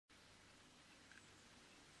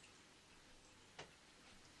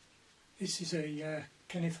This is a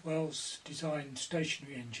Kenneth Wells designed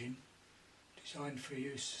stationary engine, designed for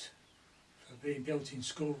use for being built in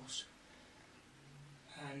schools,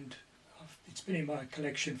 and it's been in my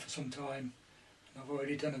collection for some time, and I've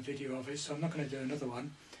already done a video of it, so I'm not going to do another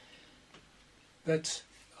one. But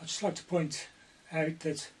I'd just like to point out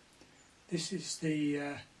that this is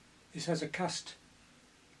this has a cast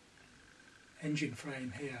engine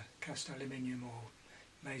frame here, cast aluminium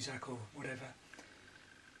or Mazak or whatever.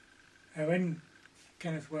 Now, when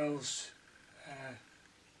Kenneth Wells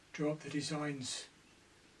drew up the designs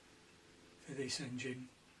for this engine,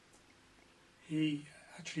 he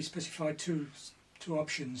actually specified two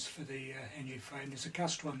options for the engine frame. There's a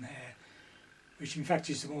cast one there, which in fact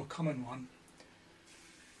is the more common one,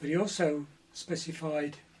 but he also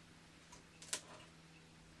specified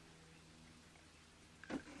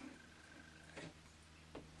a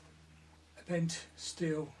bent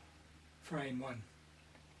steel frame one.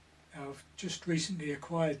 Now, I've just recently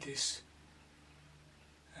acquired this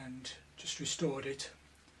and just restored it,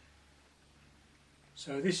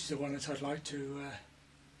 so this is the one that I'd like to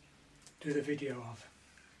do the video of.